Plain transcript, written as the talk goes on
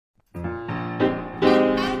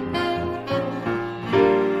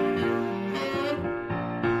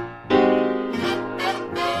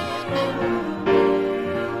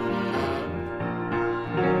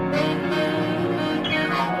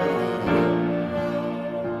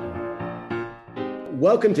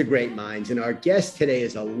Welcome to Great Minds. And our guest today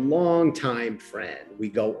is a longtime friend. We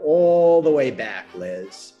go all the way back,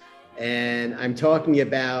 Liz. And I'm talking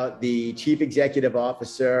about the Chief Executive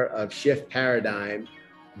Officer of Shift Paradigm,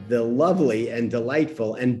 the lovely and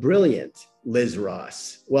delightful and brilliant Liz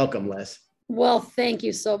Ross. Welcome, Liz. Well, thank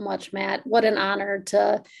you so much, Matt. What an honor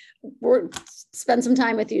to spend some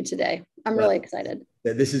time with you today. I'm really excited.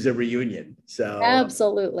 This is a reunion. So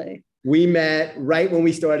absolutely. We met right when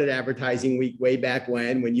we started Advertising Week way back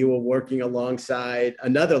when you were working alongside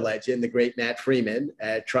another legend, the great Matt Freeman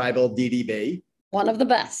at Tribal DDB. One of the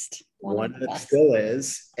best. One that still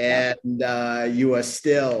is. And you are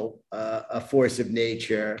still a force of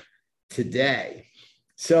nature today.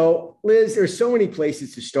 So, Liz, there's so many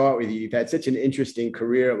places to start with you. You've had such an interesting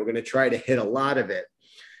career. We're going to try to hit a lot of it.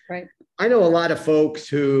 Right. I know a lot of folks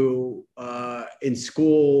who in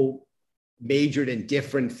school majored in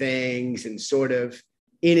different things and sort of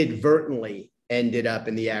inadvertently ended up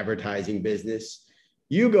in the advertising business.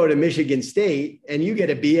 You go to Michigan State and you get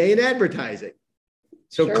a BA in advertising.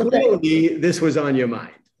 So sure, clearly this was on your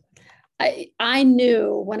mind. I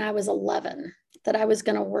knew when I was 11 that I was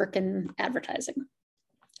going to work in advertising.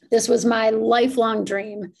 This was my lifelong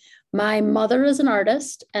dream. My mother is an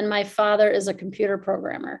artist and my father is a computer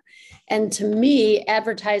programmer. And to me,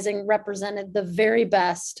 advertising represented the very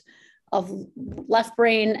best of left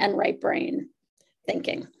brain and right brain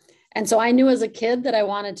thinking. And so I knew as a kid that I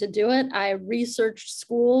wanted to do it. I researched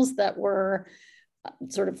schools that were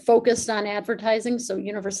sort of focused on advertising. So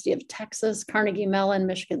University of Texas, Carnegie Mellon,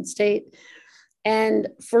 Michigan State. And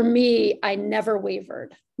for me, I never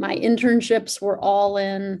wavered. My internships were all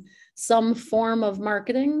in some form of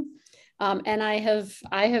marketing. And I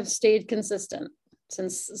have stayed consistent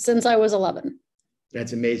since I was 11.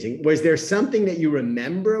 That's amazing. Was there something that you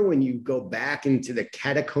remember when you go back into the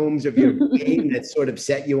catacombs of your brain that sort of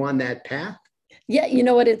set you on that path? Yeah, you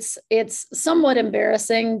know what? It's somewhat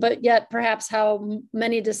embarrassing, but yet perhaps how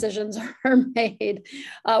many decisions are made.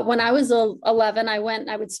 When I was 11, I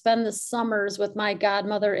would spend the summers with my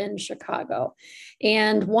godmother in Chicago.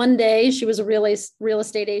 And one day she was a real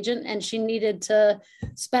estate agent and she needed to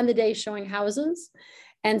spend the day showing houses.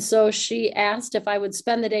 And so she asked if I would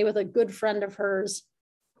spend the day with a good friend of hers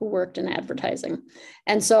who worked in advertising.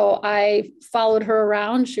 And so I followed her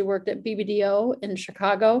around. She worked at BBDO in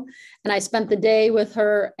Chicago, and I spent the day with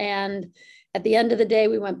her. And at the end of the day,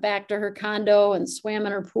 we went back to her condo and swam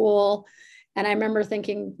in her pool. And I remember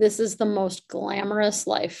thinking, this is the most glamorous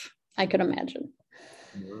life I could imagine.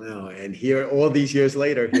 Wow. And here, all these years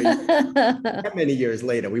later, that many years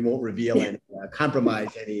later, we won't reveal any, compromise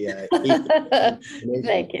any.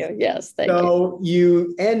 Thank you. Yes. Thank you. So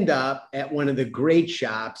you end up at one of the great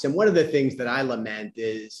shops. And one of the things that I lament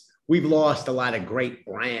is we've lost a lot of great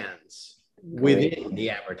brands within the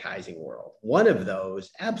advertising world. One of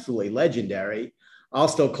those, absolutely legendary, I'll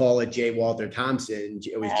still call it J. Walter Thompson.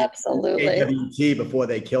 It was absolutely JWT before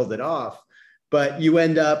they killed it off. But you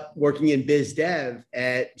end up working in biz dev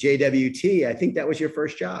at JWT. I think that was your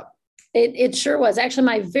first job. It sure was. Actually,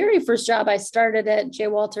 my very first job, I started at J.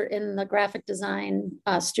 Walter in the graphic design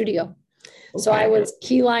studio. Okay. So I was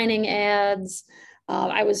keylining ads.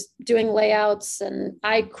 I was doing layouts, and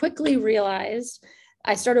I quickly realized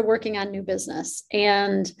I started working on new business,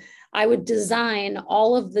 and I would design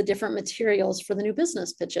all of the different materials for the new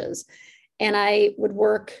business pitches. And I would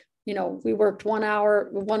work, we worked 1 hour,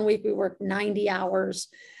 1 week, we worked 90 hours,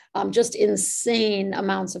 just insane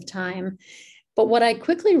amounts of time. But what I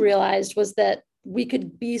quickly realized was that we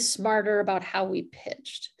could be smarter about how we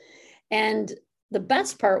pitched. And the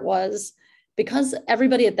best part was, because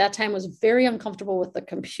everybody at that time was very uncomfortable with the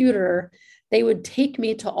computer, they would take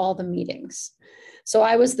me to all the meetings. So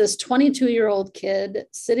I was this 22-year-old kid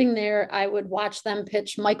sitting there. I would watch them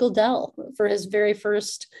pitch Michael Dell for his very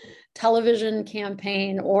first television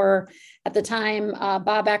campaign, or at the time,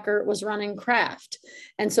 Bob Eckert was running Kraft.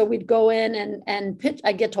 And so we'd go in and pitch.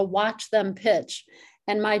 I get to watch them pitch.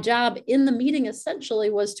 And my job in the meeting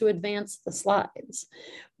essentially was to advance the slides.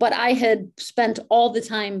 But I had spent all the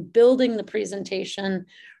time building the presentation,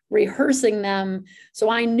 rehearsing them. So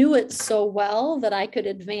I knew it so well that I could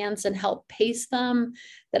advance and help pace them,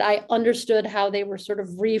 that I understood how they were sort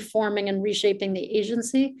of reforming and reshaping the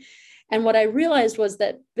agency. And what I realized was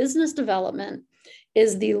that business development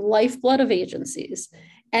is the lifeblood of agencies.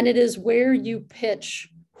 And it is where you pitch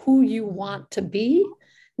who you want to be,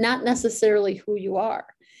 not necessarily who you are.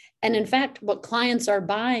 And in fact, what clients are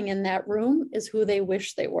buying in that room is who they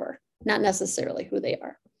wish they were, not necessarily who they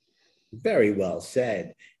are. Very well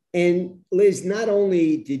said. And Liz, not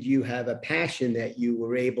only did you have a passion that you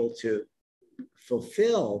were able to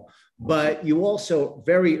fulfill, but you also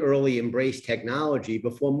very early embraced technology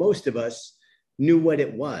before most of us knew what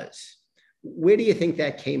it was. Where do you think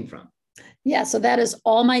that came from? Yeah, so that is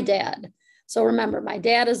all my dad. So remember, my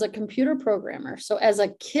dad is a computer programmer. So as a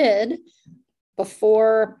kid,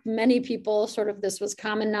 before many people sort of this was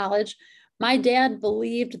common knowledge, my dad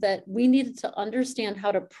believed that we needed to understand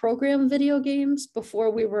how to program video games before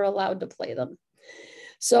we were allowed to play them.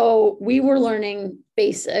 So we were learning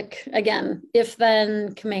basic, again, if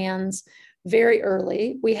then commands very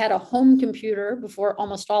early. We had a home computer before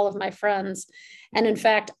almost all of my friends. And in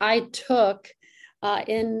fact, I took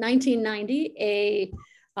in 1990 a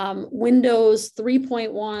Windows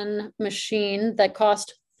 3.1 machine that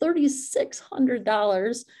cost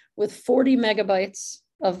 $3,600 with 40 megabytes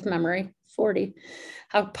of memory. 40.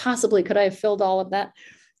 How possibly could I have filled all of that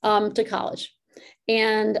to college?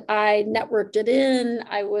 And I networked it in.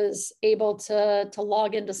 I was able to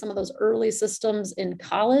log into some of those early systems in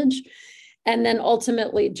college, and then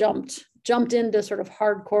ultimately jumped into sort of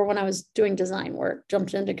hardcore when I was doing design work,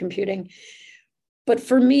 jumped into computing. But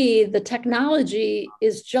for me, the technology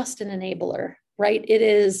is just an enabler, right? It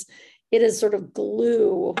is sort of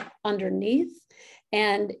glue underneath,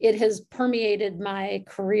 and it has permeated my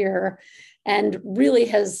career and really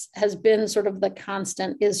has been sort of the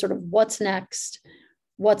constant is sort of what's next,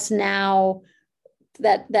 what's now,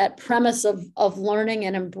 that premise of learning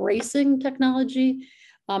and embracing technology.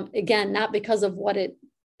 Again, not because of what it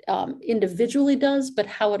individually does, but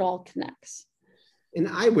how it all connects. And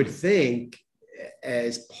I would think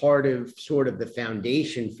as part of sort of the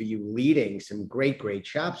foundation for you leading some great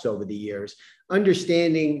shops over the years,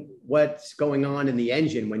 understanding what's going on in the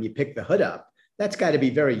engine when you pick the hood up, that's got to be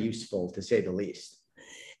very useful, to say the least.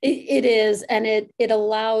 It is, and it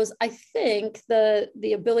allows, I think,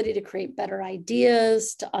 the ability to create better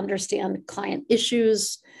ideas, to understand client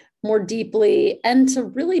issues more deeply, and to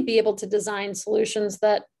really be able to design solutions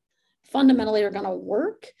that fundamentally are going to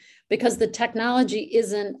work, because the technology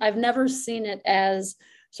isn't, I've never seen it as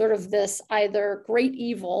sort of this either great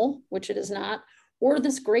evil, which it is not, or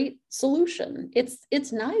this great solution.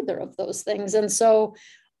 It's neither of those things. And so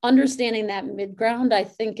understanding that mid-ground, I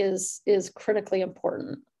think, is critically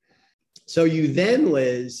important. So you then,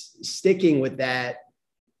 Liz, sticking with that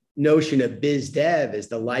notion of biz dev as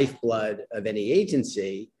the lifeblood of any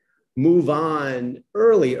agency, move on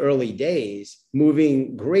early days,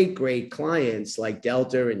 moving great clients like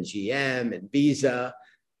Delta and GM and Visa,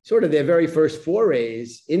 sort of their very first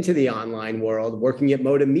forays into the online world, working at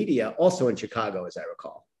Modem Media, also in Chicago, as I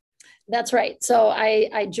recall. That's right. So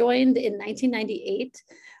I joined in 1998.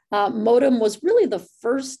 Modem was really the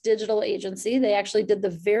first digital agency. They actually did the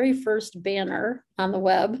very first banner on the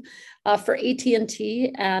web for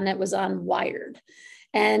AT&T, and it was on Wired.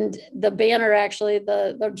 And the banner, actually,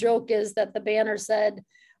 the joke is that the banner said,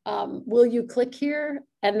 will you click here?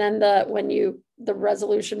 And then the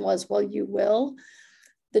resolution was, well, you will.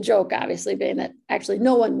 The joke obviously being that actually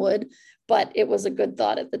no one would, but it was a good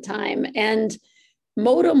thought at the time. And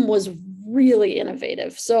Modem was really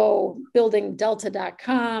innovative. So building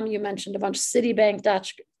Delta.com, you mentioned a bunch,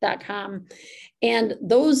 Citibank.com. And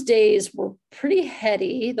those days were pretty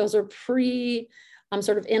heady. Those are pre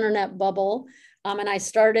sort of internet bubble. And I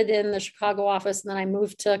started in the Chicago office, and then I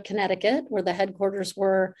moved to Connecticut, where the headquarters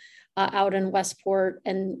were out in Westport,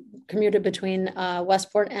 and commuted between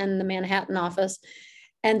Westport and the Manhattan office.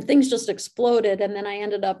 And things just exploded. And then I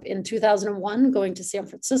ended up in 2001 going to San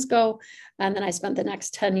Francisco. And then I spent the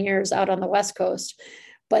next 10 years out on the West Coast.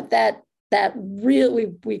 But that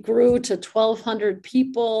really, we grew to 1,200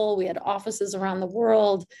 people. We had offices around the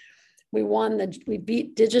world. We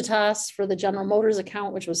beat Digitas for the General Motors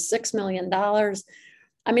account, which was $6 million.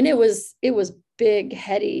 I mean, it was big,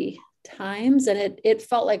 heady times. And it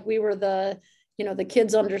felt like we were the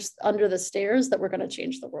kids under the stairs that were going to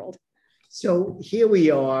change the world. So here we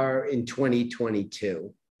are in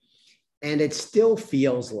 2022, and it still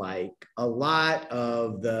feels like a lot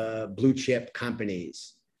of the blue chip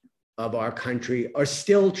companies of our country are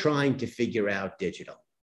still trying to figure out digital.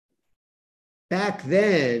 Back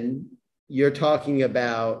then, you're talking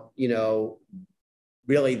about,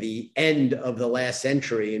 really the end of the last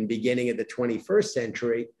century and beginning of the 21st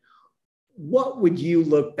century. What would you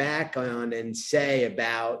look back on and say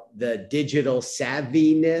about the digital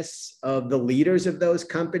savviness of the leaders of those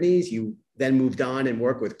companies? You then moved on and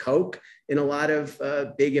worked with Coke in a lot of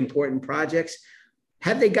big, important projects.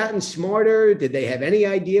 Have they gotten smarter? Did they have any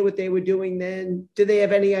idea what they were doing then? Do they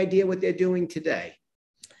have any idea what they're doing today?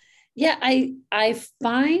 Yeah, I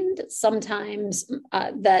find sometimes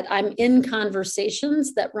that I'm in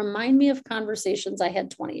conversations that remind me of conversations I had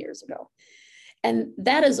 20 years ago. And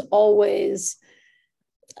that is always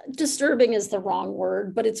disturbing is the wrong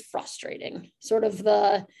word, but it's frustrating. Sort of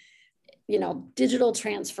the, digital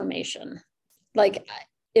transformation. Like,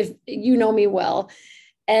 if you know me well,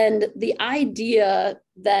 and the idea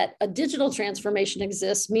that a digital transformation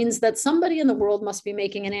exists means that somebody in the world must be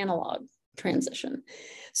making an analog transition.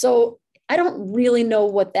 So I don't really know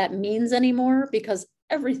what that means anymore, because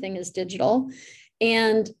everything is digital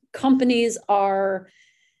and companies are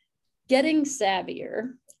getting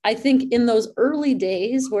savvier. I think in those early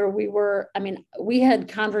days where we had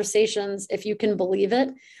conversations, if you can believe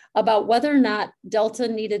it, about whether or not Delta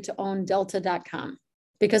needed to own Delta.com,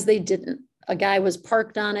 because they didn't. A guy was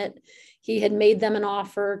parked on it. He had made them an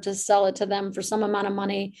offer to sell it to them for some amount of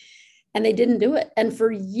money, and they didn't do it. And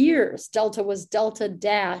for years, Delta was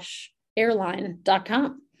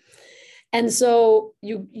delta-airline.com. And so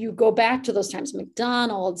you go back to those times.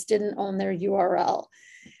 McDonald's didn't own their URL.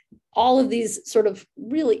 All of these sort of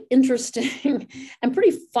really interesting and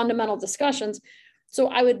pretty fundamental discussions. So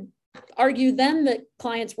I would argue then that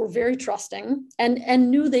clients were very trusting and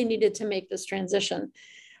knew they needed to make this transition.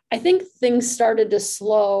 I think things started to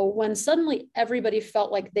slow when suddenly everybody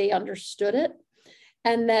felt like they understood it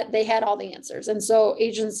and that they had all the answers. And so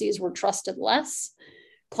agencies were trusted less.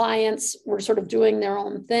 Clients were sort of doing their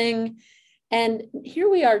own thing. And here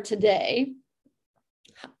we are today,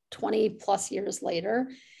 20 plus years later,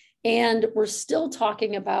 and we're still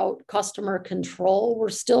talking about customer control. We're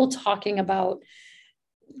still talking about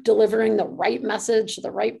delivering the right message to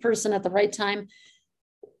the right person at the right time.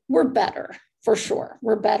 We're better, for sure.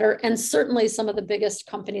 We're better. And certainly some of the biggest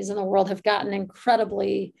companies in the world have gotten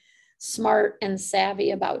incredibly smart and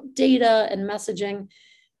savvy about data and messaging.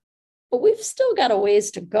 But we've still got a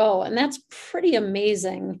ways to go. And that's pretty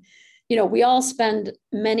amazing. We all spend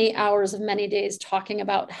many hours of many days talking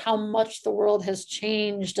about how much the world has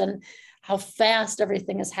changed and how fast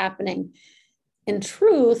everything is happening. In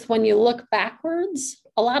truth, when you look backwards,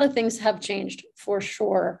 a lot of things have changed for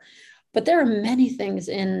sure. But there are many things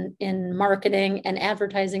in marketing and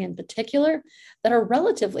advertising in particular that are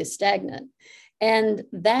relatively stagnant. And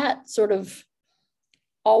that sort of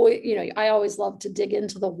always, I always love to dig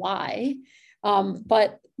into the why,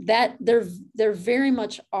 but that there very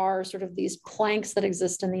much are sort of these planks that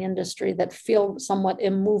exist in the industry that feel somewhat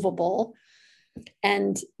immovable.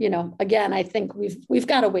 And, again, I think we've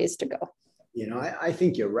got a ways to go. I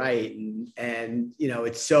think you're right. And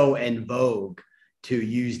it's so en vogue to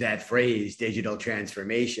use that phrase, digital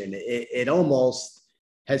transformation. It almost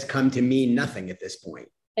has come to mean nothing at this point.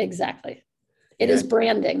 Exactly. It is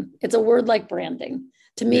branding. It's a word like branding.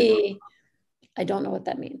 To me, I don't know what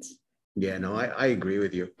that means. Yeah, no, I agree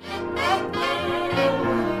with you.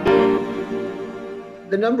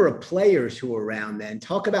 The number of players who are around then,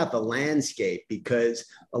 talk about the landscape, because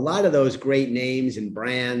a lot of those great names and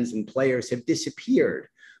brands and players have disappeared.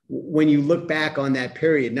 When you look back on that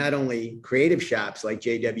period, not only creative shops like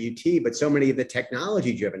JWT, but so many of the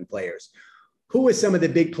technology-driven players. Who were some of the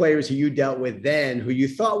big players who you dealt with then who you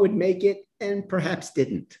thought would make it and perhaps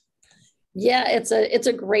didn't? Yeah, it's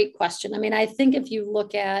a great question. I mean, I think if you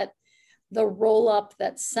look at the roll-up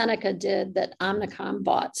that Seneca did that Omnicom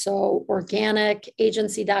bought, so Organic,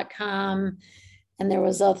 Agency.com, and there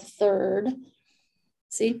was a third.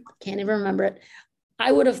 See, can't even remember it.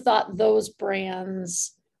 I would have thought those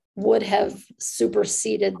brands would have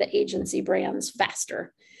superseded the agency brands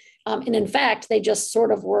faster. And in fact, they just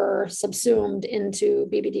sort of were subsumed into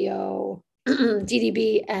BBDO,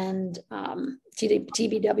 DDB, and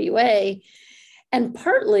TBWA. And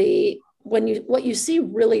partly what you see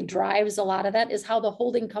really drives a lot of that is how the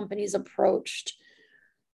holding companies approached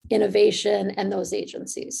innovation and those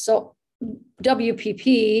agencies. So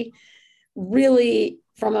WPP really,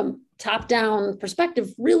 from a top-down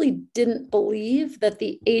perspective, really didn't believe that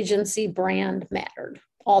the agency brand mattered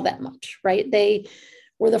all that much, right? They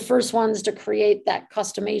were the first ones to create that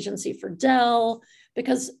custom agency for Dell,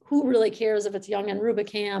 because who really cares if it's Young and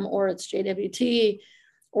Rubicam or it's JWT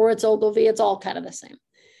or it's Ogilvy? It's all kind of the same.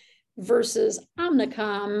 Versus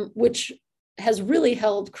Omnicom, which has really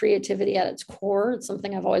held creativity at its core. It's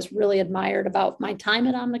something I've always really admired about my time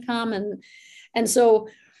at Omnicom. And so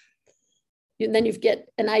then you get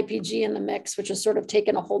an IPG in the mix, which has sort of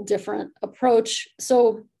taken a whole different approach.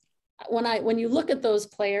 So when you look at those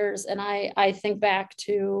players, and I think back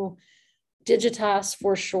to Digitas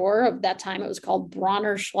for sure, of that time it was called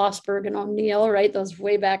Bronner, Schlossberg, and O'Neill, right? Those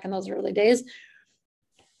way back in those early days.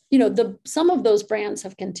 Some of those brands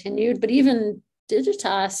have continued, but even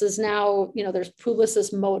Digitas is now, there's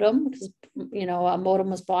Publicis Modem, because, Modem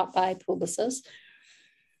was bought by Publicis.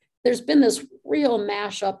 There's been this real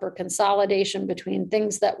mashup or consolidation between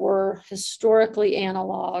things that were historically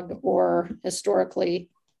analog or historically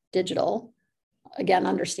digital. Again,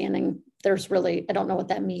 understanding there's really, I don't know what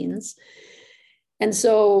that means. And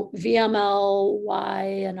so VMLY&R,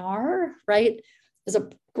 right, is a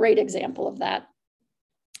great example of that.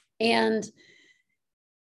 And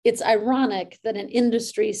it's ironic that an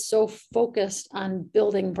industry so focused on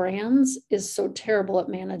building brands is so terrible at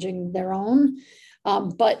managing their own.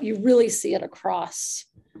 But you really see it across.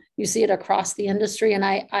 You see it across the industry. And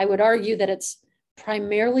I would argue that it's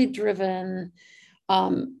primarily driven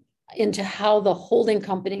into how the holding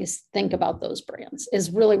companies think about those brands is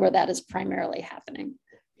really where that is primarily happening.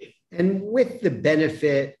 And with the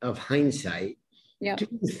benefit of hindsight, yeah. do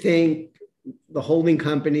you think the holding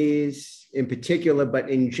companies in particular, but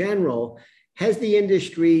in general, has the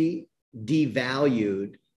industry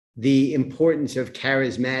devalued the importance of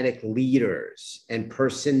charismatic leaders and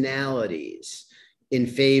personalities in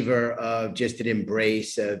favor of just an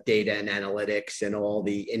embrace of data and analytics and all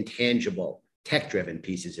the intangible tech-driven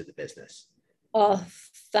pieces of the business?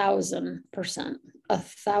 1,000%,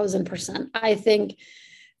 1,000%. I think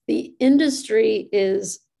the industry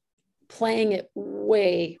is playing it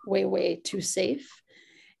way, way, way too safe.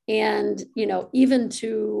 And, even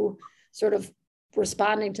to sort of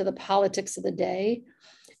responding to the politics of the day.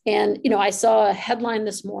 And, I saw a headline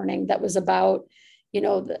this morning that was about,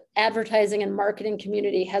 the advertising and marketing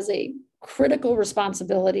community has a critical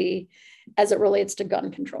responsibility as it relates to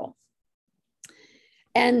gun control.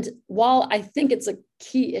 And while I think it's a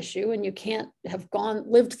key issue and you can't have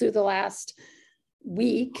lived through the last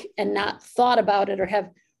week and not thought about it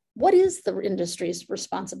or what is the industry's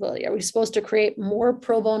responsibility? Are we supposed to create more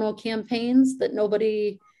pro bono campaigns that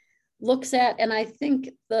nobody looks at? And I think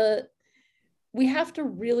we have to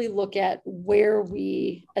really look at where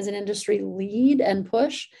we as an industry lead and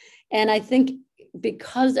push. And I think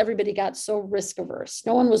because everybody got so risk averse,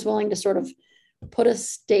 no one was willing to sort of put a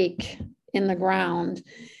stake in the ground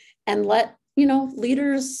and let,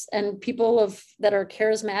 leaders and people that are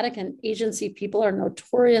charismatic and agency people are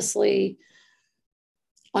notoriously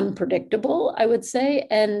unpredictable, I would say.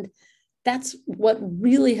 And that's what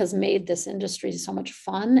really has made this industry so much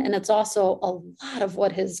fun. And it's also a lot of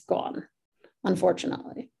what has gone,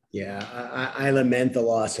 unfortunately. Yeah, I lament the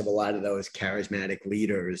loss of a lot of those charismatic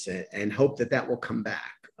leaders and hope that will come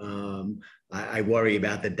back. I worry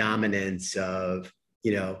about the dominance of,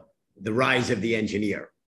 the rise of the engineer.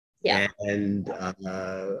 Yeah. And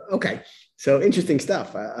okay, so interesting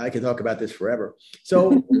stuff. I could talk about this forever.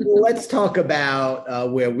 So let's talk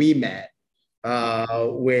about where we met,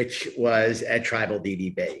 which was at Tribal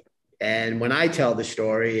DDB. And when I tell the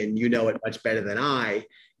story, and you know it much better than I,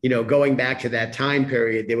 going back to that time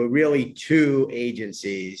period, there were really two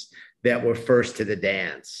agencies that were first to the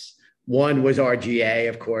dance. One was RGA,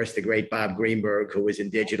 of course, the great Bob Greenberg, who was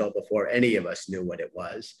in digital before any of us knew what it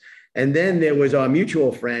was. And then there was our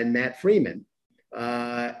mutual friend, Matt Freeman,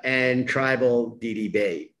 and Tribal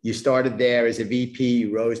DDB. You started there as a VP,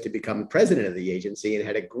 you rose to become the president of the agency and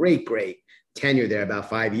had a great, great tenure there, about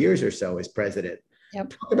 5 years or so as president.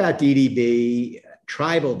 Yep. Talk about DDB,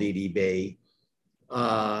 Tribal DDB,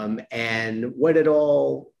 and what it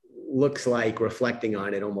all looks like reflecting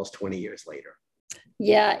on it almost 20 years later.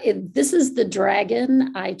 Yeah, this is the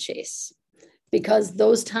dragon I chase, because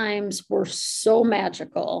those times were so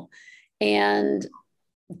magical and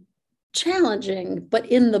challenging, but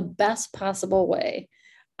in the best possible way.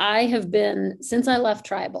 I have been, since I left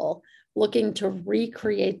Tribal, looking to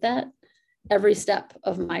recreate that every step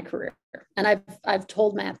of my career. And I've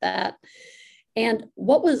told Matt that. And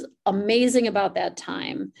what was amazing about that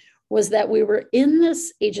time was that we were in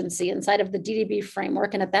this agency inside of the DDB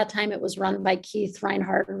framework. And at that time, it was run by Keith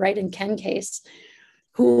Reinhardt, right, and Ken Case,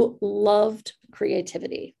 who loved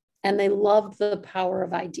creativity and they loved the power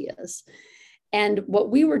of ideas. And what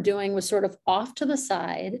we were doing was sort of off to the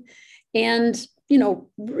side and,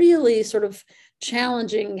 really sort of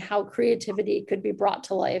challenging how creativity could be brought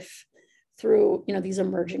to life through, these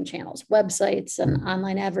emerging channels, websites and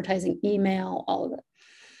online advertising, email, all of it.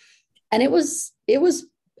 And it was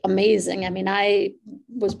amazing. I mean, I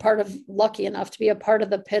was lucky enough to be a part of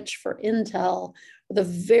the pitch for Intel with a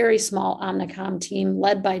very small Omnicom team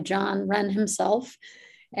led by John Wren himself.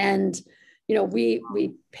 And,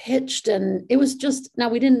 we pitched and it was just, now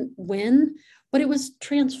we didn't win, but it was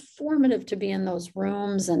transformative to be in those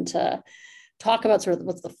rooms and to talk about sort of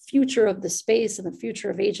what's the future of the space and the future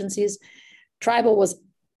of agencies. Tribal was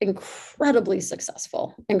incredibly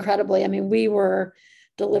successful, incredibly. I mean, we were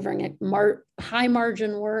delivering high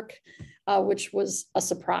margin work, which was a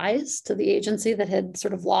surprise to the agency that had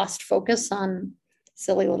sort of lost focus on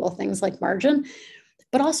silly little things like margin,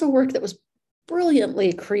 but also work that was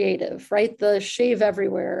brilliantly creative, right? The Shave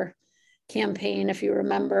Everywhere campaign, if you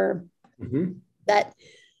remember, Mm-hmm. that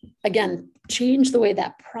again changed the way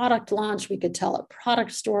that product launched. We could tell a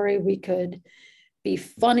product story, we could be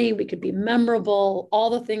funny, we could be memorable,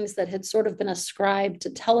 all the things that had sort of been ascribed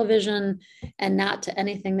to television and not to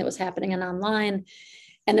anything that was happening in online.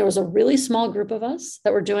 And there was a really small group of us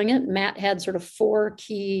that were doing it. Matt had sort of 4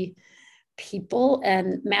 key people,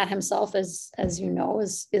 and Matt himself, as you know,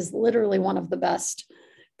 is literally one of the best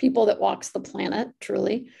people that walks the planet,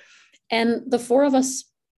 truly. And the 4 of us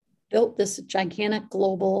built this gigantic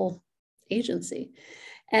global agency,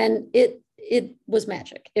 and it was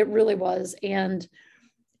magic. It really was. And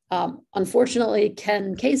unfortunately,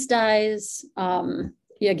 Ken Case dies,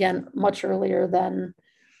 again, much earlier than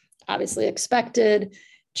obviously expected,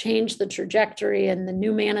 changed the trajectory, and the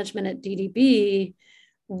new management at DDB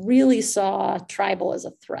really saw tribal as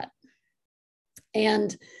a threat.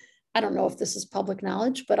 And I don't know if this is public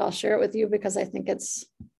knowledge, but I'll share it with you because I think it's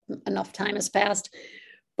enough time has passed.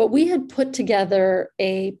 But we had put together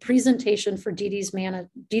a presentation for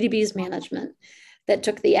DDB's management that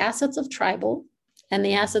took the assets of tribal and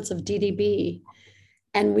the assets of DDB,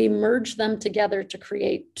 and we merged them together to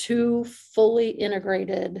create 2 fully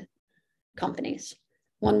integrated companies.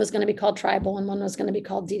 One was going to be called Tribal and one was going to be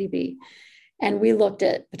called DDB. And we looked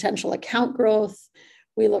at potential account growth.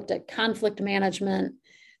 We looked at conflict management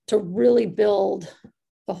to really build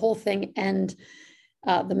the whole thing. And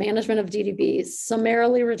the management of DDB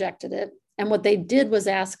summarily rejected it. And what they did was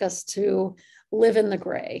ask us to live in the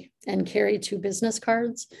gray and carry 2 business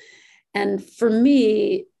cards. And for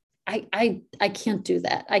me, I can't do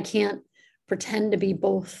that. I can't pretend to be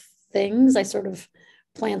both things. I sort of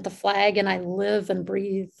plant the flag and I live and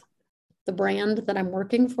breathe the brand that I'm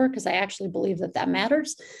working for, because I actually believe that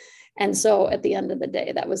matters. And so at the end of the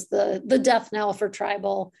day, that was the death knell for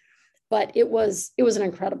Tribal. But it was an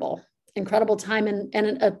incredible time and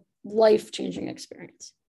a life-changing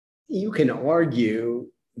experience. You can argue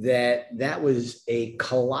that was a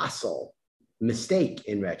colossal mistake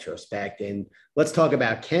in retrospect. And let's talk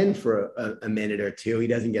about Ken for a minute or two. He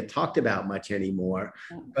doesn't get talked about much anymore,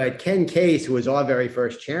 but Ken Case, who was our very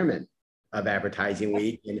first chairman of Advertising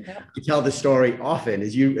Week, and you tell the story often.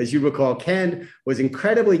 As you recall, Ken was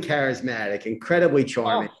incredibly charismatic, incredibly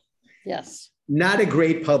charming. Oh, yes. Not a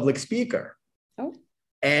great public speaker. Oh.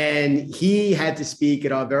 And he had to speak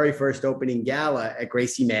at our very first opening gala at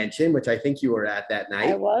Gracie Mansion, which I think you were at that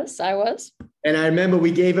night. I was. And I remember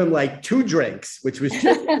we gave him like 2 drinks, which was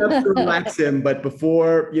just enough to relax him. But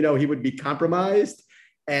before, he would be compromised.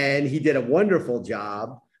 And he did a wonderful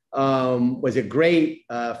job. Was a great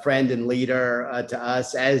friend and leader to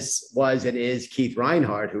us, as was and is Keith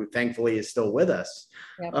Reinhardt, who thankfully is still with us.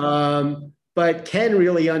 Yep. But Ken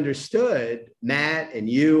really understood Matt and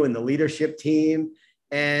you and the leadership team.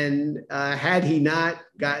 And had he not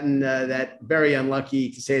gotten that very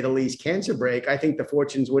unlucky, to say the least, cancer break, I think the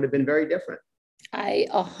fortunes would have been very different. I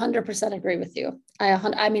 100% agree with you.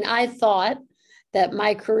 I thought that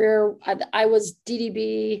my career, I was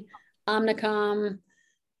DDB, Omnicom,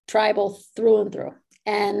 Tribal through and through.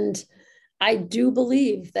 And I do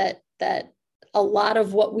believe that a lot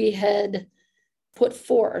of what we had put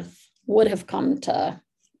forth would have come to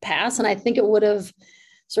pass. And I think it would have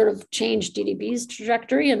sort of changed DDB's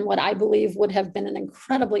trajectory in what I believe would have been an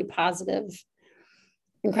incredibly positive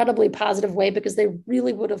way, because they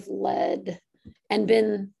really would have led and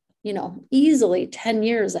been, easily 10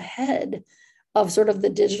 years ahead of sort of the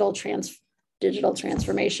digital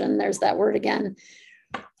transformation. There's that word again,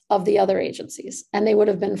 of the other agencies. And they would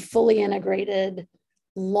have been fully integrated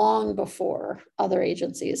long before other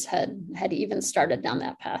agencies had even started down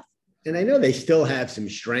that path. And I know they still have some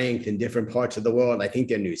strength in different parts of the world. I think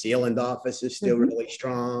their New Zealand office is still really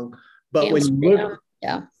strong. But Amsterdam, when you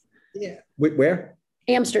look, where?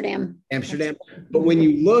 Amsterdam. But when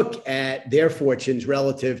you look at their fortunes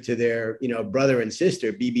relative to their, brother and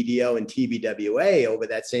sister, BBDO and TBWA over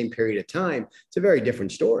that same period of time, it's a very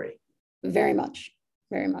different story. Very much,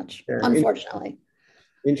 unfortunately.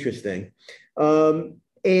 Interesting.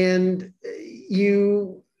 And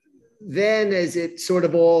you then, as it sort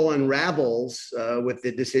of all unravels with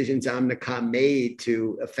the decisions Omnicom made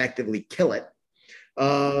to effectively kill it,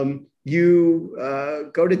 you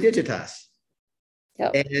go to Digitas.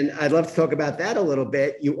 Yep. And I'd love to talk about that a little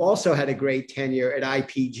bit. You also had a great tenure at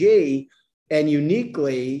IPG, and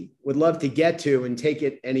uniquely would love to get to, and take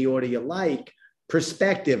it any order you like,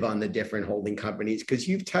 perspective on the different holding companies, because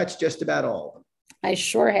you've touched just about all of them. I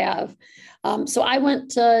sure have. So I went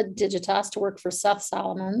to Digitas to work for Seth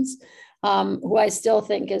Solomons, who I still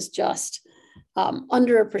think is just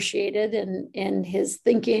underappreciated in his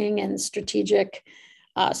thinking and strategic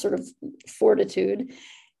sort of fortitude.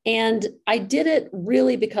 And I did it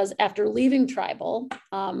really because after leaving Tribal,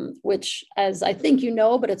 which, as I think you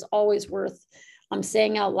know, but it's always worth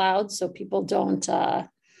saying out loud so people don't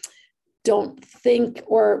think,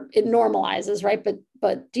 or it normalizes, right?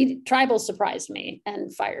 But Tribal surprised me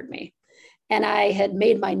and fired me. And I had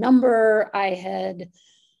made my number. I had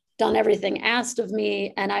done everything asked of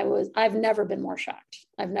me. And I've never been more shocked.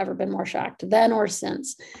 I've never been more shocked then or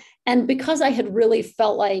since. And because I had really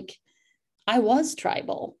felt like I was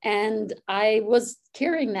Tribal and I was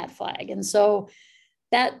carrying that flag. And so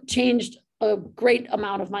that changed a great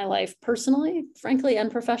amount of my life personally, frankly,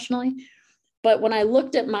 and professionally. But when I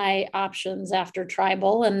looked at my options after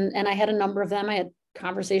Tribal, and I had a number of them, I had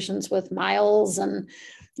conversations with Miles and,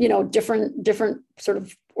 different sort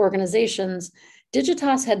of organizations.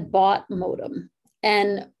 Digitas had bought Modem.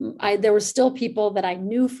 And there were still people that I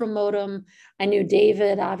knew from Modem. I knew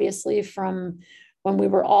David, obviously, from when we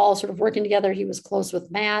were all sort of working together. He was close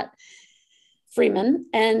with Matt Freeman.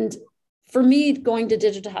 And for me, going to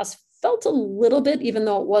Digitas felt a little bit, even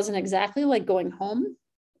though it wasn't exactly like going home,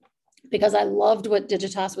 because I loved what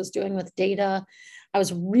Digitas was doing with data. I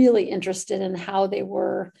was really interested in how they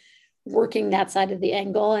were working that side of the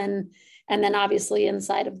angle. And then obviously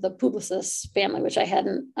inside of the Publicis family, which I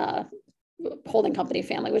hadn't, holding company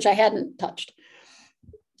family, which I hadn't touched.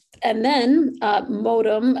 And then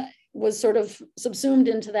Modem was sort of subsumed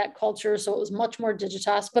into that culture. So it was much more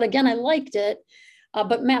Digitas. But again, I liked it.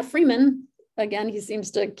 But Matt Freeman, again, he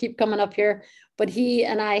seems to keep coming up here, but he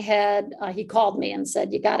and I had, he called me and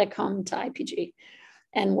said, you got to come to IPG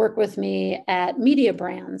and work with me at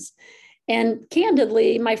Mediabrands. And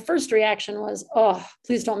candidly, my first reaction was, oh,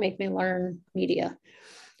 please don't make me learn media.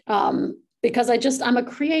 Because I'm a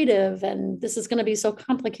creative and this is going to be so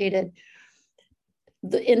complicated.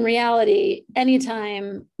 In reality,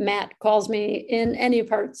 anytime Matt calls me in any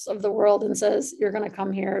parts of the world and says, you're going to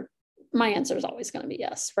come here, my answer is always going to be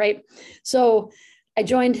yes, right? So I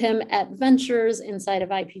joined him at Ventures inside of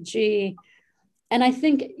IPG. And I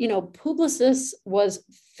think, Publicis was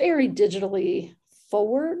very digitally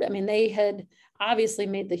forward. I mean, they had obviously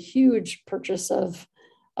made the huge purchase of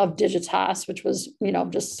Digitas, which was,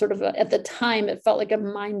 just sort of at the time, it felt like a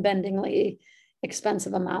mind-bendingly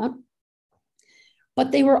expensive amount.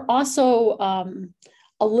 But they were also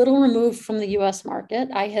a little removed from the US market.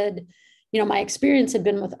 I had, my experience had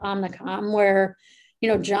been with Omnicom, where,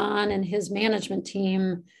 John and his management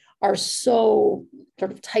team are so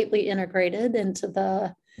sort of tightly integrated into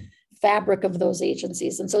the fabric of those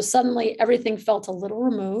agencies. And so suddenly everything felt a little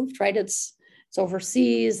removed, right? It's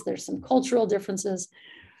overseas, there's some cultural differences.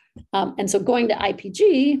 And so going to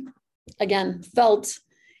IPG, again, felt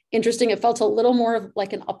interesting. It felt a little more of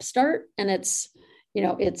like an upstart, and it's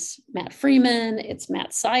Matt Freeman, it's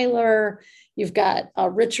Matt Seiler, you've got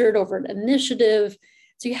Richard over at Initiative.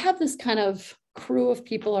 So you have this kind of crew of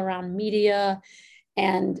people around media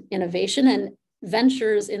and innovation, and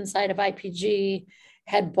Ventures inside of IPG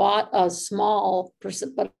had bought a small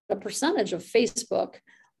but a percentage of Facebook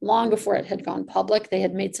long before it had gone public. They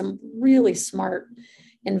had made some really smart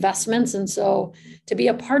investments. And so to be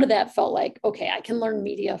a part of that felt like, okay, I can learn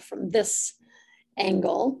media from this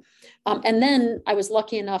angle. And then I was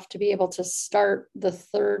lucky enough to be able to start the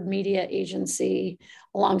third media agency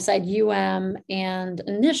alongside and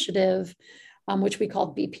Initiative, which we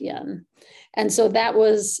called BPN. And so that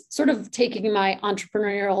was sort of taking my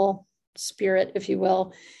entrepreneurial spirit, if you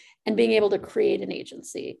will, and being able to create an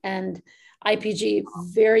agency. And IPG,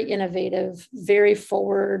 very innovative, very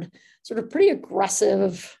forward, sort of pretty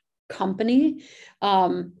aggressive company.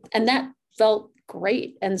 And that felt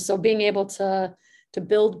great. And so being able to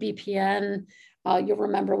build BPN, you'll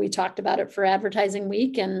remember we talked about it for Advertising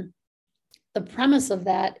Week. And the premise of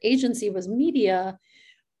that agency was media,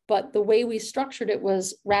 but the way we structured it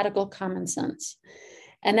was radical common sense.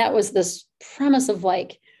 And that was this premise of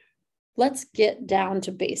like, let's get down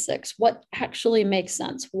to basics. What actually makes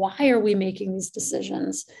sense? Why are we making these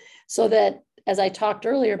decisions? So that, as I talked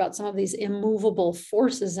earlier about some of these immovable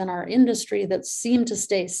forces in our industry that seem to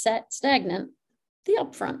stay stagnant, the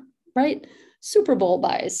upfront, right? Super Bowl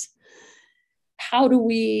buys. How do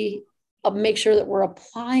we make sure that we're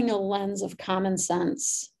applying a lens of common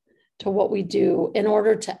sense to what we do in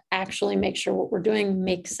order to actually make sure what we're doing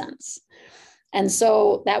makes sense? And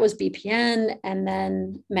so that was BPN. And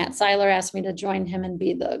then Matt Seiler asked me to join him and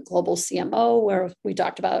be the global CMO, where we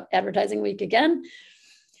talked about Advertising Week again.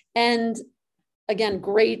 And again,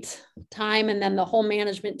 great time. And then the whole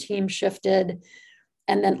management team shifted.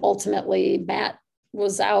 And then ultimately Matt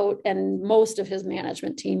was out and most of his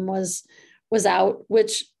management team was out,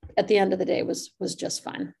 which at the end of the day was just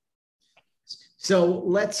fine. So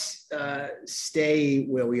let's stay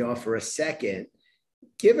where we are for a second.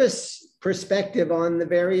 Give us perspective on the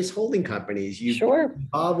various holding companies. You've Sure.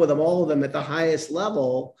 involved with them, all of them at the highest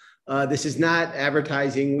level. This is not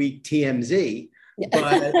Advertising Week TMZ,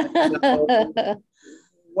 but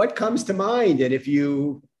what comes to mind? And if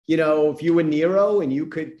you were Nero and you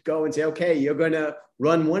could go and say, okay, you're going to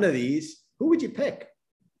run one of these, who would you pick?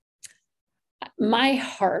 My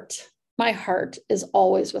heart is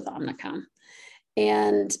always with Omnicom.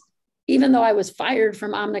 And even though I was fired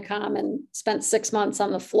from Omnicom and spent 6 months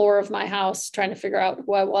on the floor of my house trying to figure out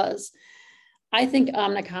who I was, I think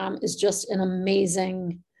Omnicom is just an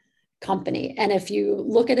amazing company. And if you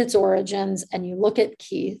look at its origins and you look at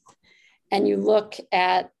Keith and you look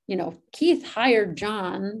at, Keith hired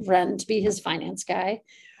John Wren to be his finance guy,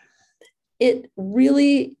 it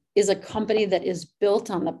really is a company that is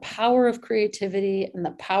built on the power of creativity and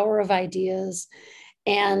the power of ideas.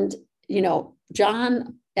 And,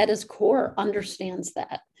 John at his core understands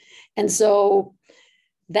that. And so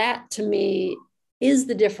that to me is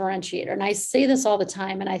the differentiator. And I say this all the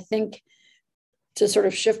time. And I think to sort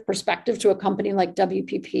of shift perspective to a company like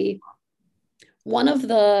WPP, one of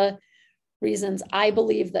the reasons I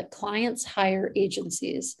believe that clients hire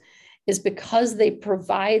agencies is because they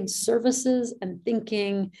provide services and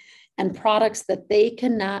thinking and products that they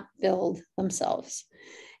cannot build themselves.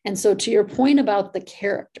 And so to your point about the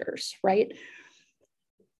characters, right?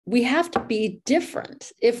 We have to be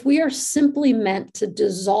different. If we are simply meant to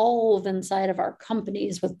dissolve inside of our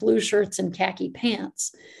companies with blue shirts and khaki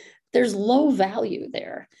pants, there's low value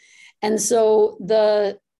there. And so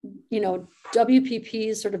the,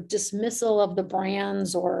 WPP's sort of dismissal of the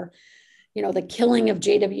brands or, the killing of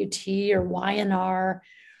JWT or Y&R,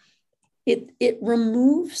 it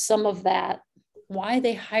removes some of that, why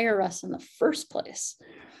they hire us in the first place.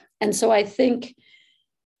 And so I think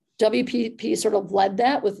WPP sort of led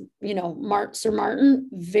that with, Sir Martin,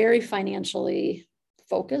 very financially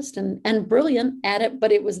focused and brilliant at it,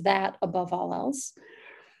 but it was that above all else.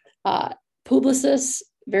 Publicis,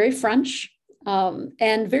 very French,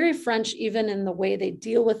 and very French even in the way they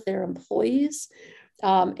deal with their employees.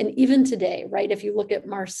 And even today, right, if you look at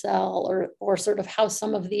Marcel or sort of how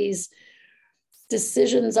some of these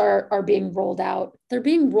decisions are being rolled out, they're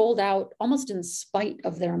being rolled out almost in spite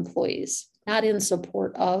of their employees, not in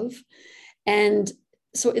support of. And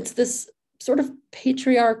so it's this sort of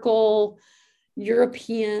patriarchal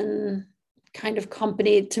European kind of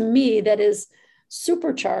company to me that is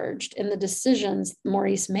supercharged in the decisions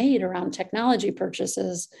Maurice made around technology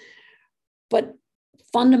purchases. But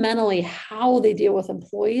fundamentally, how they deal with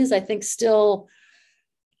employees, I think still,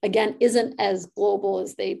 again, isn't as global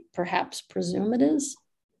as they perhaps presume it is.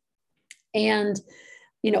 And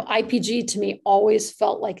IPG to me always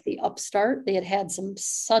felt like the upstart. They had some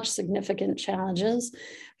such significant challenges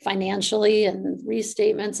financially and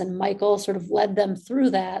restatements, and Michael sort of led them through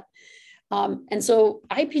that. And so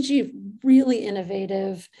IPG really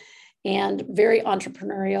innovative and very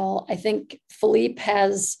entrepreneurial. I think Philippe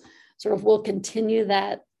will continue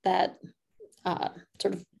that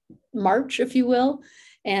sort of march, if you will,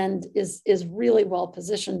 and is really well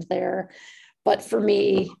positioned there. But for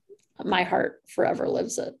me, my heart forever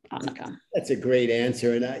lives at Omnicom. That's a great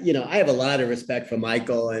answer. And, I have a lot of respect for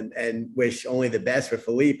Michael and wish only the best for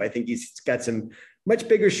Philippe. I think he's got some much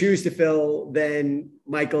bigger shoes to fill than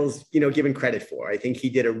Michael's, given credit for. I think he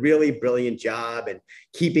did a really brilliant job in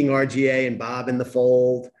keeping RGA and Bob in the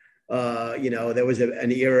fold. There was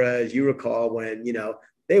an era, as you recall, when,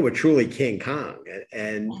 they were truly King Kong.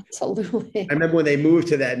 And absolutely. I remember when they moved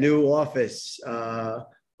to that new office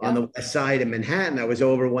on the west side of Manhattan. I was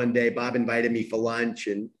over one day. Bob invited me for lunch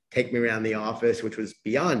and take me around the office, which was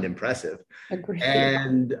beyond impressive. Agreed.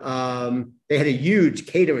 And they had a huge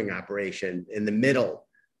catering operation in the middle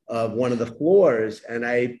of one of the floors. And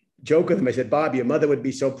I joked with him. I said, Bob, your mother would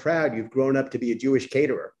be so proud. You've grown up to be a Jewish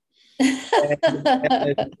caterer.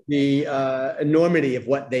 and the enormity of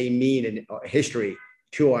what they mean in history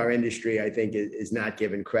to our industry, I think, is not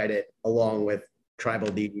given credit, along with Tribal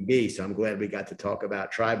DDB. So I'm glad we got to talk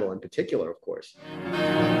about Tribal in particular, of course.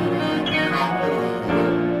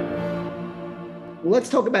 Let's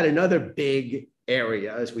talk about another big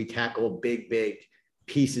area as we tackle big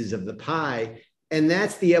pieces of the pie, and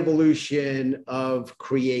that's the evolution of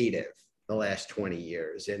creative the last 20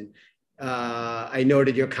 years. And I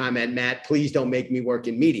noted your comment, Matt, please don't make me work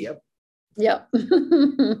in media. Yep.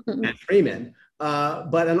 Matt Freeman.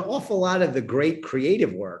 But an awful lot of the great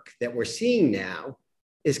creative work that we're seeing now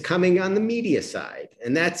is coming on the media side.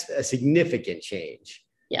 And that's a significant change.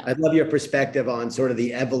 Yeah. I'd love your perspective on sort of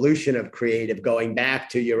the evolution of creative, going back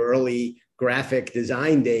to your early graphic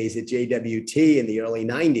design days at JWT in the early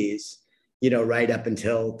 90s, right up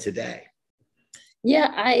until today.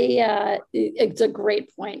 Yeah, it's a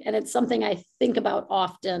great point, and it's something I think about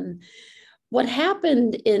often. What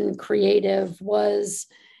happened in creative was,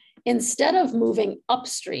 instead of moving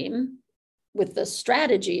upstream with the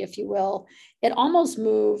strategy, if you will, it almost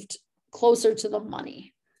moved closer to the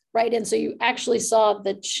money, right? And so you actually saw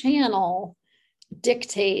the channel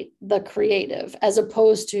dictate the creative, as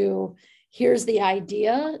opposed to, here's the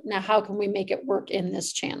idea, now how can we make it work in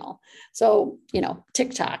this channel? So,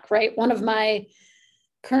 TikTok, right? One of my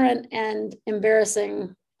current and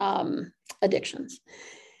embarrassing addictions.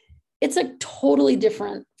 It's a totally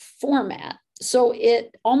different format. So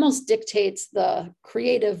it almost dictates the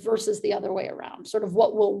creative versus the other way around. Sort of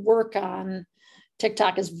what will work on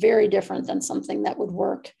TikTok is very different than something that would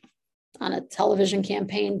work on a television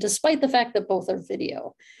campaign, despite the fact that both are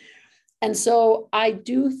video. And so I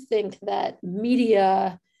do think that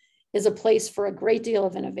media is a place for a great deal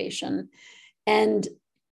of innovation. And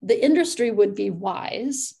the industry would be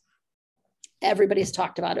wise. Everybody's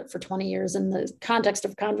talked about it for 20 years in the context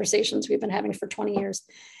of conversations we've been having for 20 years.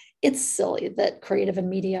 It's silly that creative and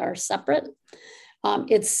media are separate.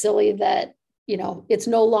 It's silly that, it's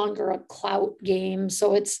no longer a clout game.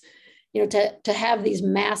 So it's, to have these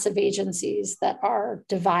massive agencies that are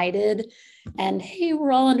divided and, hey,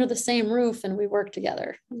 we're all under the same roof and we work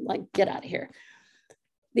together, like, get out of here.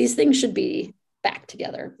 These things should be back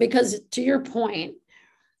together, because to your point,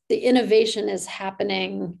 the innovation is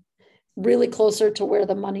happening really closer to where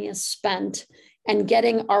the money is spent, and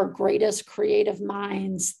getting our greatest creative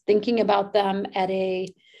minds, thinking about them at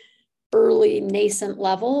a early nascent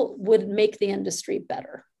level, would make the industry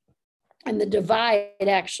better. And the divide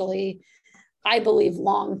actually, I believe,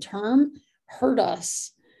 long-term hurt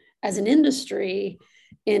us as an industry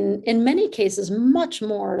in many cases much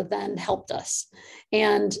more than helped us.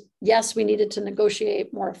 And yes, we needed to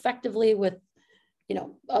negotiate more effectively with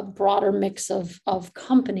a broader mix of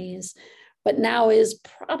companies. But now is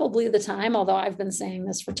probably the time, although I've been saying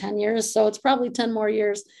this for 10 years, so it's probably 10 more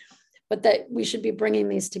years, but that we should be bringing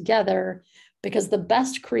these together, because the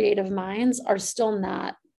best creative minds are still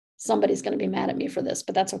not, somebody's going to be mad at me for this,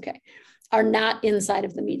 but that's okay, are not inside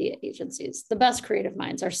of the media agencies. The best creative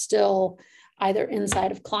minds are still either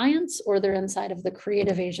inside of clients or they're inside of the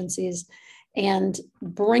creative agencies, and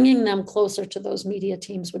bringing them closer to those media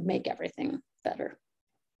teams would make everything better.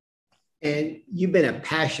 And you've been a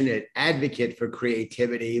passionate advocate for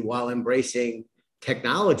creativity while embracing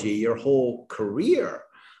technology your whole career.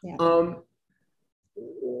 Yeah.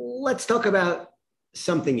 Let's talk about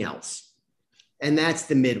something else, and that's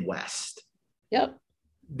the Midwest. Yep.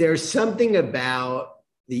 There's something about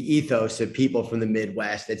the ethos of people from the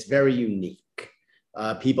Midwest that's very unique.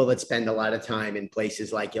 People that spend a lot of time in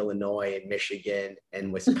places like Illinois and Michigan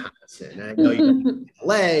and Wisconsin. I know you're in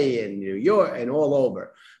LA and New York and all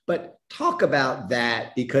over, but talk about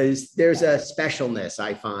that, because there's a specialness,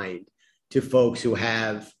 I find, to folks who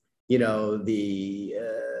have,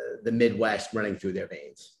 the Midwest running through their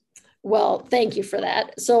veins. Well, thank you for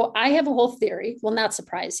that. So I have a whole theory, will not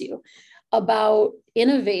surprise you, about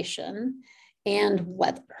innovation and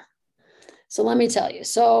weather. So let me tell you.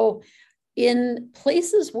 So in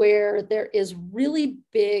places where there is really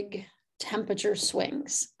big temperature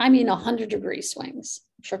swings, 100-degree swings,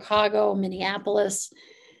 Chicago, Minneapolis,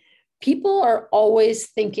 people are always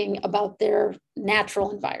thinking about their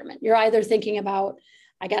natural environment. You're either thinking about,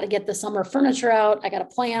 I got to get the summer furniture out, I got to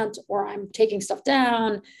plant, or I'm taking stuff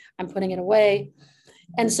down, I'm putting it away.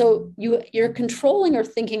 And so you're controlling or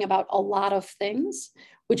thinking about a lot of things,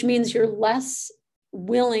 which means you're less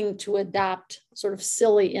willing to adopt sort of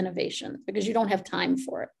silly innovation because you don't have time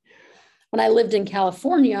for it. When I lived in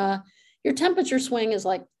California, your temperature swing is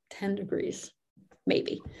like 10 degrees,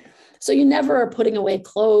 maybe. So you never are putting away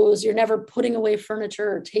clothes, you're never putting away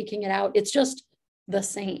furniture or taking it out. It's just the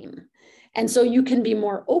same. And so you can be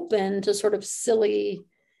more open to sort of silly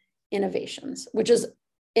innovations, which is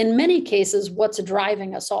in many cases what's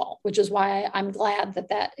driving us all, which is why I'm glad that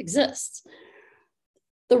that exists.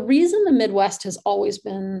 The reason the Midwest has always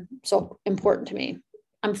been so important to me,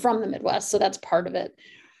 I'm from the Midwest, so that's part of it,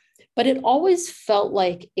 but it always felt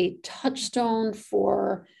like a touchstone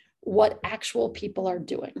for what actual people are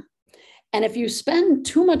doing. And if you spend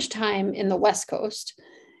too much time in the West Coast,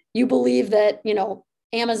 you believe that,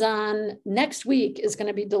 Amazon next week is going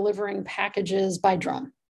to be delivering packages by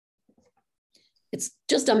drone. It's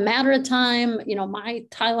just a matter of time. My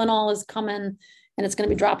Tylenol is coming and it's going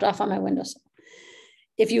to be dropped off on my windowsill.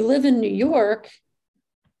 If you live in New York,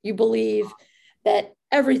 you believe that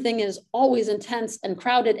everything is always intense and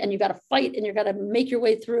crowded and you got to fight and you got to make your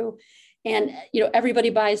way through. And, everybody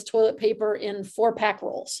buys toilet paper in 4-pack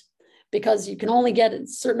rolls because you can only get a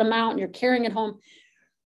certain amount and you're carrying it home.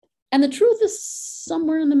 And the truth is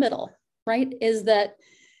somewhere in the middle, right? Is that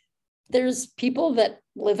there's people that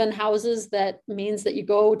live in houses that means that you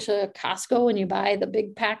go to Costco and you buy the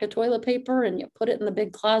big pack of toilet paper and you put it in the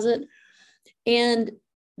big closet. And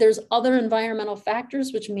there's other environmental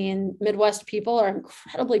factors, which mean Midwest people are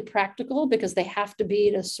incredibly practical because they have to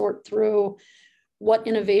be to sort through what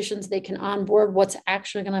innovations they can onboard, what's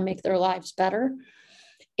actually going to make their lives better.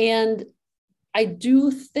 And I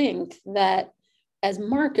do think that as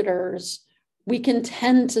marketers, we can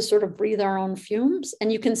tend to sort of breathe our own fumes,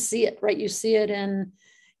 and you can see it, right? You see it in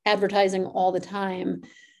advertising all the time.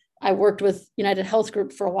 I worked with United Health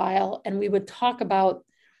Group for a while, and we would talk about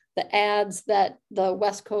the ads that the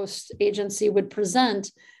West Coast agency would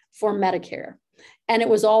present for Medicare. And it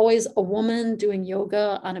was always a woman doing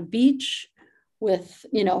yoga on a beach with,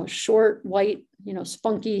 short, white,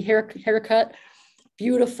 spunky haircut,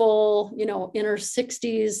 beautiful, in her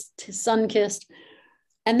 60s, sun-kissed.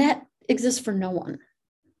 And that exists for no one.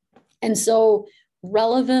 And so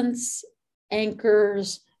relevance,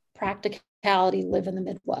 anchors, practicality live in the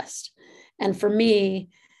Midwest. And for me,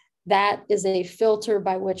 that is a filter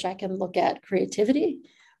by which I can look at creativity,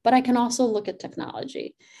 but I can also look at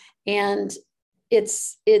technology. And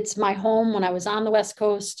it's my home. When I was on the West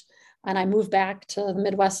Coast and I moved back to the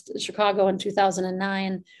Midwest, Chicago in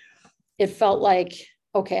 2009, it felt like,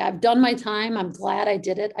 okay, I've done my time. I'm glad I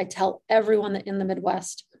did it. I tell everyone that in the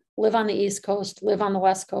Midwest, live on the East Coast, live on the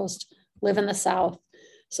West Coast, live in the South,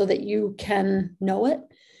 so that you can know it.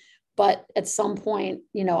 But at some point,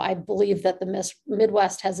 I believe that the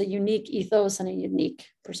Midwest has a unique ethos and a unique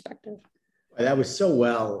perspective. That was so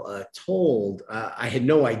well told. I had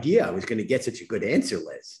no idea I was going to get such a good answer,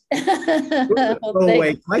 Liz.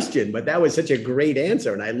 Throwaway question, but that was such a great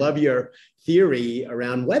answer. And I love your theory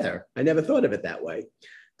around weather. I never thought of it that way.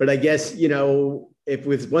 But I guess, if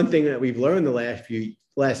with one thing that we've learned the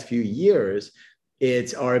last few years,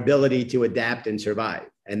 it's our ability to adapt and survive.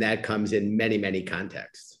 And that comes in many, many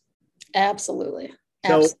contexts. Absolutely.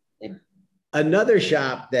 So another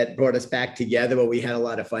shop that brought us back together where we had a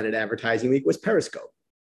lot of fun at Advertising Week was Periscope.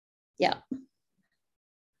 Yeah.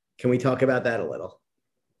 Can we talk about that a little?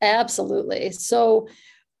 Absolutely. So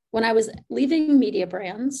when I was leaving Media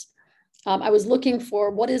Brands, I was looking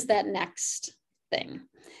for what is that next thing.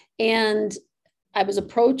 And I was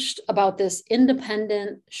approached about this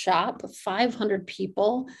independent shop of 500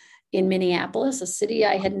 people in Minneapolis, a city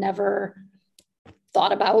I had never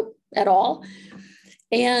thought about at all.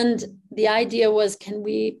 And the idea was, can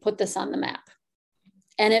we put this on the map?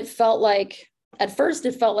 And it felt like, at first,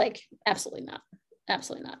 it felt like, absolutely not.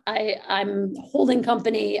 Absolutely not. I'm a holding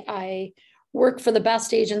company. I work for the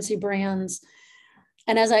best agency brands.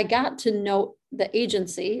 And as I got to know the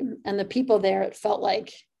agency and the people there, it felt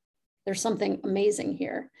like there's something amazing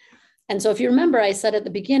here. And so if you remember, I said at the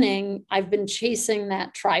beginning, I've been chasing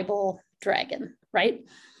that tribal dragon, right?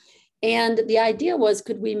 And the idea was,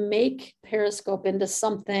 could we make Periscope into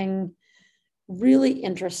something really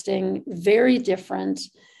interesting, very different,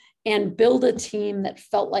 and build a team that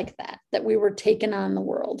felt like that we were taking on the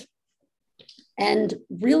world? And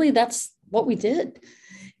really, that's what we did.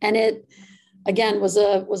 And it, again, was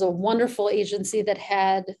a wonderful agency that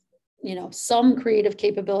had, some creative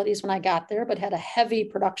capabilities when I got there, but had a heavy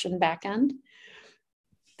production backend.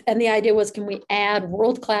 And the idea was, can we add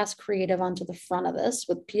world-class creative onto the front of this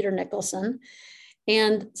with Peter Nicholson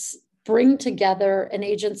and bring together an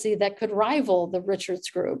agency that could rival the Richards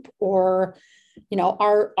Group, or,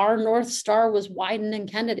 our North Star was Wieden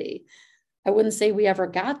and Kennedy. I wouldn't say we ever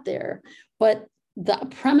got there, but the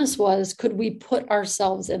premise was, could we put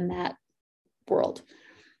ourselves in that world?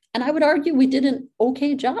 And I would argue we did an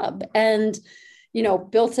okay job and,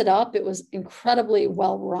 built it up. It was incredibly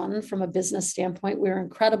well run from a business standpoint. We were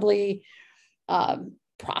incredibly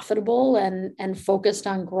profitable and focused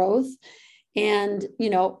on growth. And,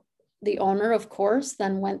 the owner, of course,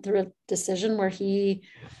 then went through a decision where he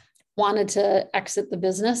wanted to exit the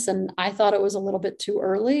business. And I thought it was a little bit too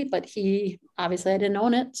early, but obviously I didn't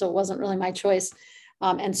own it, so it wasn't really my choice.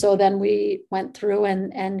 And so then we went through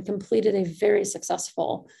and completed a very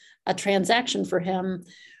successful transaction for him,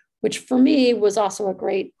 which for me was also a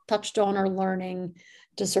great touchstone or learning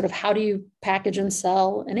to sort of, how do you package and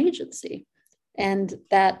sell an agency? And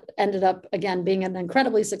that ended up, again, being an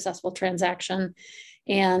incredibly successful transaction.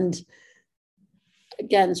 And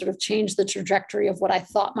again, sort of changed the trajectory of what I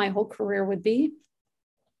thought my whole career would be.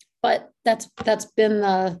 But that's been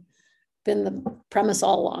the premise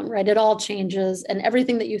all along, right? It all changes, and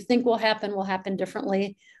everything that you think will happen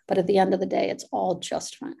differently. But at the end of the day, it's all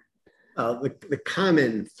just fine. The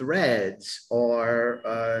common threads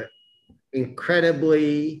are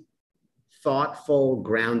incredibly thoughtful,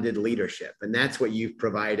 grounded leadership. And that's what you've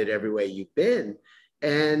provided every way you've been.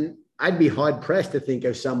 And I'd be hard pressed to think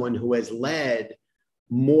of someone who has led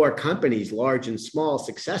more companies, large and small,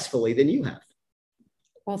 successfully than you have.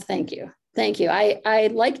 Well, thank you. Thank you. I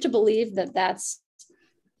like to believe that that's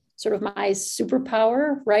sort of my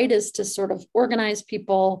superpower, right? Is to sort of organize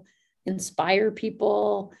people, inspire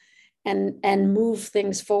people, and move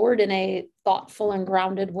things forward in a thoughtful and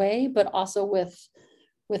grounded way, but also with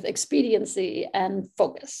expediency and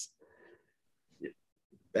focus.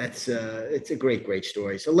 That's it's a great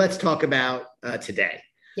story. So let's talk about today.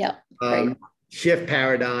 Yeah. Great. Shift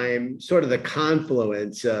Paradigm, sort of the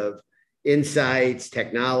confluence of insights,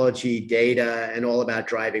 technology, data, and all about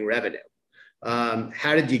driving revenue.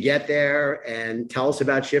 How did you get there? And tell us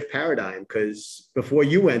about Shift Paradigm, because before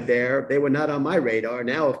you went there, they were not on my radar.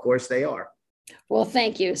 Now, of course, they are. Well,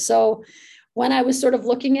 thank you. So when I was sort of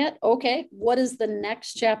looking at, okay, what does the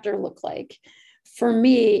next chapter look like? For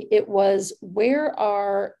me, it was, where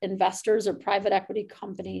are investors or private equity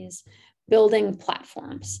companies building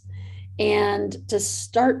platforms? And to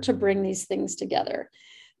start to bring these things together.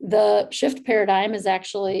 The Shift Paradigm is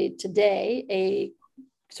actually today a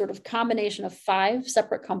sort of combination of 5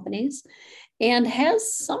 separate companies and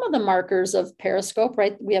has some of the markers of Periscope,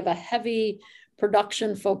 right? We have a heavy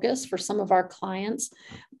production focus for some of our clients,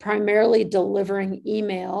 primarily delivering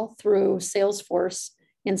email through Salesforce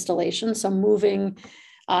installation. So moving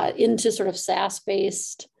into sort of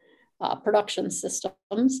SaaS-based production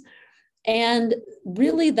systems, and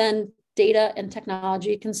really then data and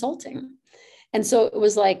technology consulting. And so it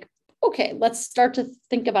was like, okay, let's start to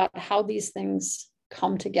think about how these things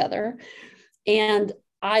come together. And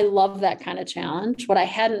I love that kind of challenge. What I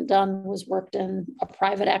hadn't done was worked in a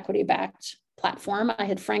private equity backed platform. I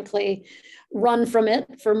had frankly run from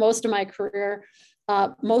it for most of my career.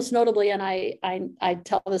 Most notably, and I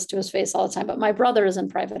tell this to his face all the time, but my brother is in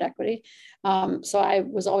private equity. So I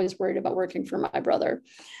was always worried about working for my brother.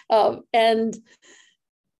 And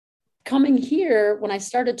coming here, when I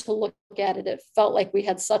started to look at it, it felt like we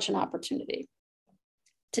had such an opportunity.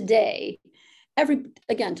 Today,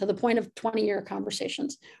 again, to the point of 20-year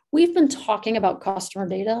conversations, we've been talking about customer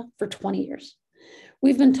data for 20 years.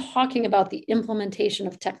 We've been talking about the implementation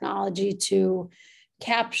of technology to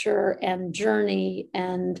capture and journey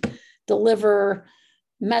and deliver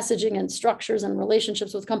messaging and structures and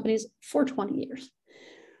relationships with companies for 20 years.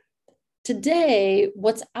 Today,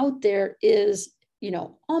 what's out there is,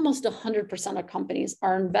 almost 100% of companies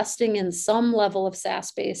are investing in some level of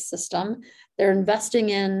SaaS-based system. They're investing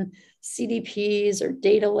in CDPs or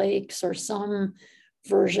data lakes or some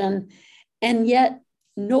version, and yet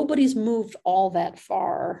nobody's moved all that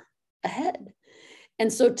far ahead.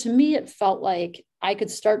 And so to me, it felt like I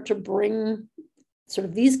could start to bring sort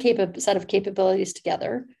of these set of capabilities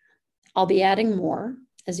together. I'll be adding more,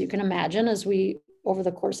 as you can imagine, as we, over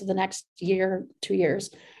the course of the next year, 2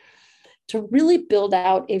 years, to really build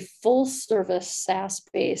out a full service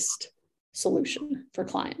SaaS-based solution for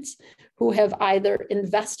clients who have either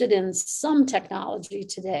invested in some technology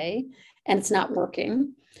today and it's not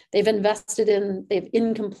working. They have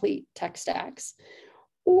incomplete tech stacks,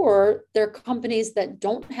 or they're companies that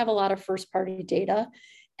don't have a lot of first-party data.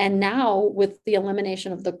 And now with the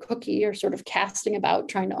elimination of the cookie, are sort of casting about,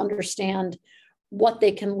 trying to understand what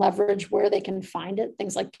they can leverage, where they can find it,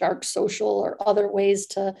 things like dark social or other ways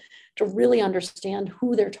to really understand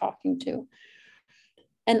who they're talking to.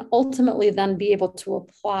 And ultimately then be able to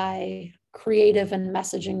apply creative and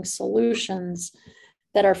messaging solutions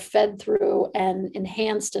that are fed through and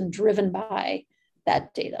enhanced and driven by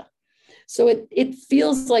that data. So it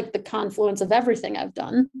feels like the confluence of everything I've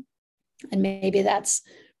done. And maybe that's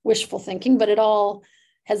wishful thinking, but it all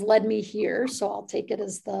has led me here. So I'll take it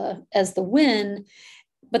as the win.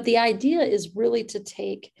 But the idea is really to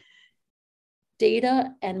take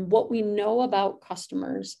data and what we know about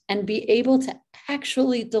customers and be able to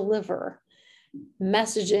actually deliver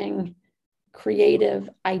messaging, creative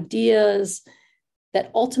ideas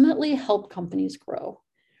that ultimately help companies grow.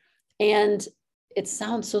 And it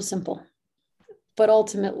sounds so simple, but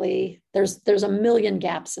ultimately there's a million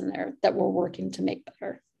gaps in there that we're working to make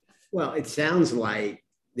better. Well, it sounds like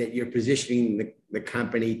that you're positioning the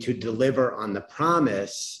company to deliver on the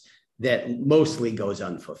promise that mostly goes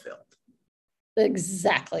unfulfilled.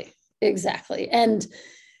 Exactly. And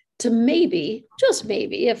to maybe, just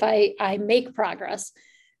maybe, if I make progress,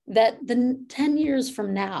 that the 10 years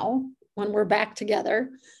from now, when we're back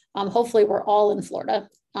together, hopefully we're all in Florida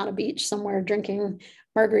on a beach somewhere drinking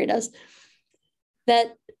margaritas,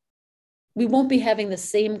 that we won't be having the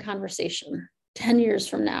same conversation 10 years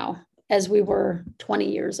from now as we were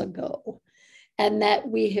 20 years ago. And that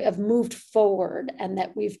we have moved forward and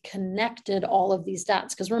that we've connected all of these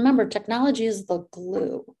dots. Because remember, technology is the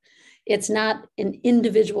glue. It's not an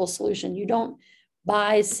individual solution. You don't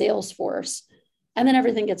buy Salesforce and then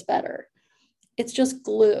everything gets better. It's just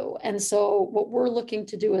glue. And so what we're looking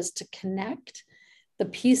to do is to connect the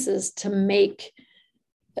pieces to make,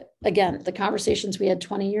 again, the conversations we had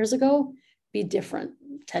 20 years ago be different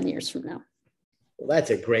 10 years from now. Well, that's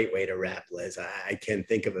a great way to wrap, Liz. I can't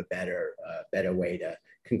think of a better way to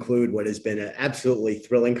conclude what has been an absolutely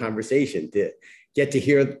thrilling conversation, to get to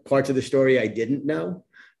hear parts of the story I didn't know,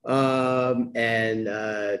 and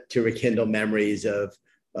to rekindle memories of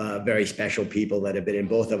very special people that have been in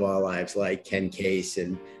both of our lives, like Ken Case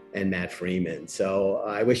and Matt Freeman. So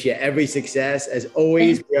I wish you every success. As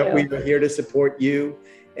always, we are here to support you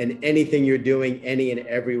and anything you're doing, any and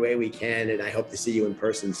every way we can. And I hope to see you in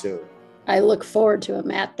person soon. I look forward to it,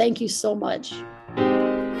 Matt. Thank you so much.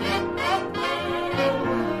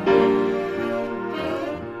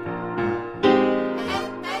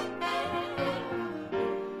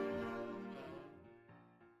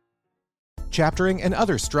 Chaptering and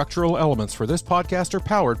other structural elements for this podcast are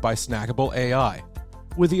powered by Snackable AI.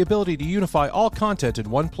 With the ability to unify all content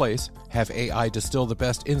in one place, have AI distill the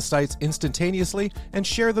best insights instantaneously, and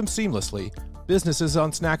share them seamlessly, businesses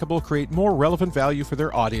on Snackable create more relevant value for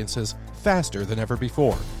their audiences faster than ever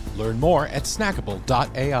before. Learn more at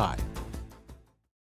snackable.ai.